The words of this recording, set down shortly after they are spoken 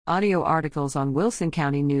Audio articles on Wilson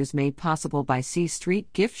County News made possible by C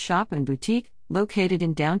Street Gift Shop and Boutique, located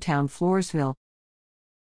in downtown Floresville.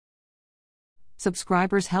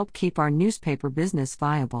 Subscribers help keep our newspaper business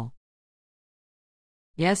viable.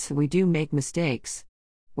 Yes, we do make mistakes.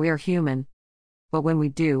 We are human. But when we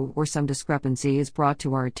do, or some discrepancy is brought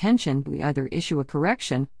to our attention, we either issue a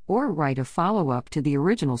correction or write a follow-up to the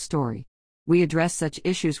original story. We address such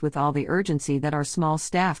issues with all the urgency that our small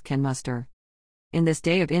staff can muster. In this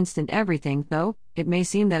day of instant everything, though, it may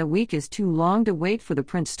seem that a week is too long to wait for the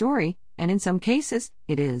print story, and in some cases,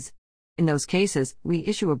 it is. In those cases, we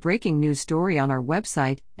issue a breaking news story on our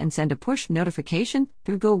website and send a push notification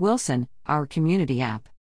through Go Wilson, our community app.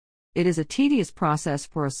 It is a tedious process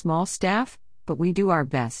for a small staff, but we do our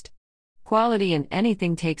best. Quality in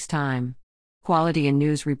anything takes time. Quality in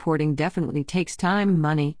news reporting definitely takes time,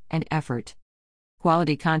 money, and effort.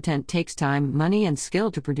 Quality content takes time, money, and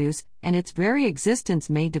skill to produce, and its very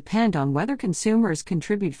existence may depend on whether consumers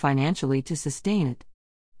contribute financially to sustain it.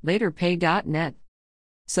 LaterPay.net.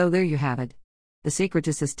 So there you have it. The secret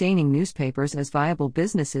to sustaining newspapers as viable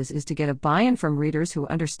businesses is to get a buy-in from readers who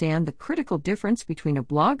understand the critical difference between a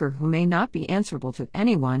blogger who may not be answerable to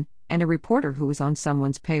anyone and a reporter who is on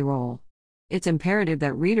someone's payroll. It's imperative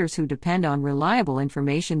that readers who depend on reliable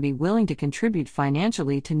information be willing to contribute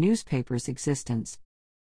financially to newspapers' existence.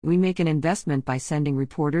 We make an investment by sending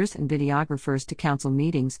reporters and videographers to council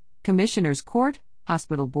meetings, commissioners' court,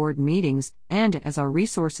 hospital board meetings, and, as our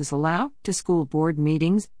resources allow, to school board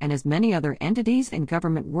meetings and as many other entities and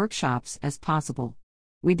government workshops as possible.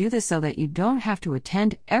 We do this so that you don't have to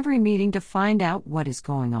attend every meeting to find out what is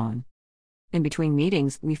going on. In between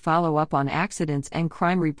meetings, we follow up on accidents and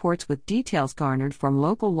crime reports with details garnered from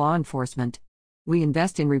local law enforcement. We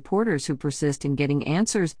invest in reporters who persist in getting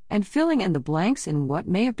answers and filling in the blanks in what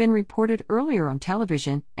may have been reported earlier on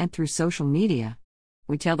television and through social media.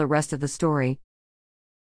 We tell the rest of the story.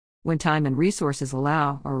 When time and resources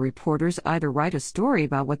allow, our reporters either write a story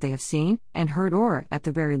about what they have seen and heard, or, at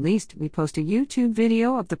the very least, we post a YouTube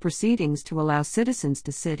video of the proceedings to allow citizens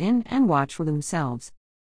to sit in and watch for themselves.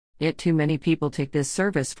 Yet too many people take this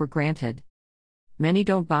service for granted. Many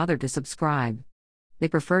don't bother to subscribe. They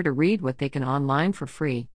prefer to read what they can online for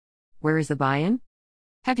free. Where is the buy-in?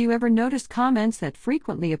 Have you ever noticed comments that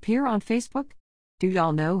frequently appear on Facebook? Do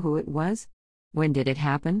y'all know who it was? When did it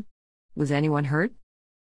happen? Was anyone hurt?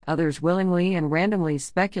 Others willingly and randomly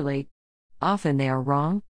speculate. Often they are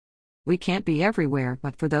wrong. We can't be everywhere,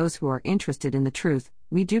 but for those who are interested in the truth,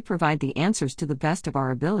 we do provide the answers to the best of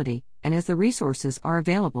our ability, and as the resources are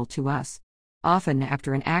available to us. Often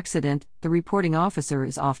after an accident, the reporting officer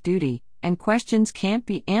is off duty, and questions can't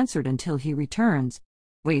be answered until he returns.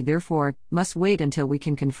 We, therefore, must wait until we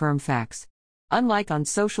can confirm facts. Unlike on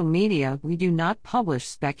social media, we do not publish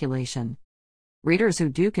speculation. Readers who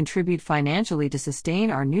do contribute financially to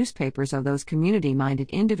sustain our newspapers are those community-minded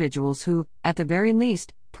individuals who, at the very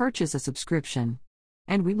least, purchase a subscription.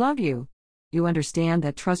 And we love you. You understand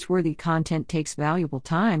that trustworthy content takes valuable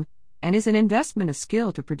time, and is an investment of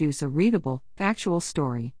skill to produce a readable, factual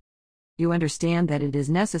story. You understand that it is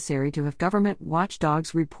necessary to have government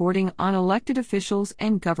watchdogs reporting on elected officials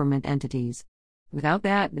and government entities. Without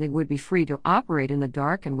that, they would be free to operate in the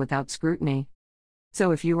dark and without scrutiny.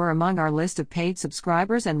 So if you are among our list of paid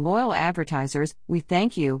subscribers and loyal advertisers, we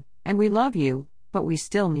thank you, and we love you, but we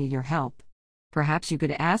still need your help. Perhaps you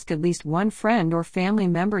could ask at least one friend or family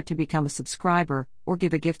member to become a subscriber, or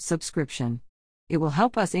give a gift subscription. It will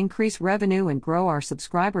help us increase revenue and grow our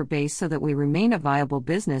subscriber base so that we remain a viable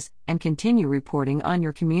business and continue reporting on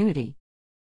your community.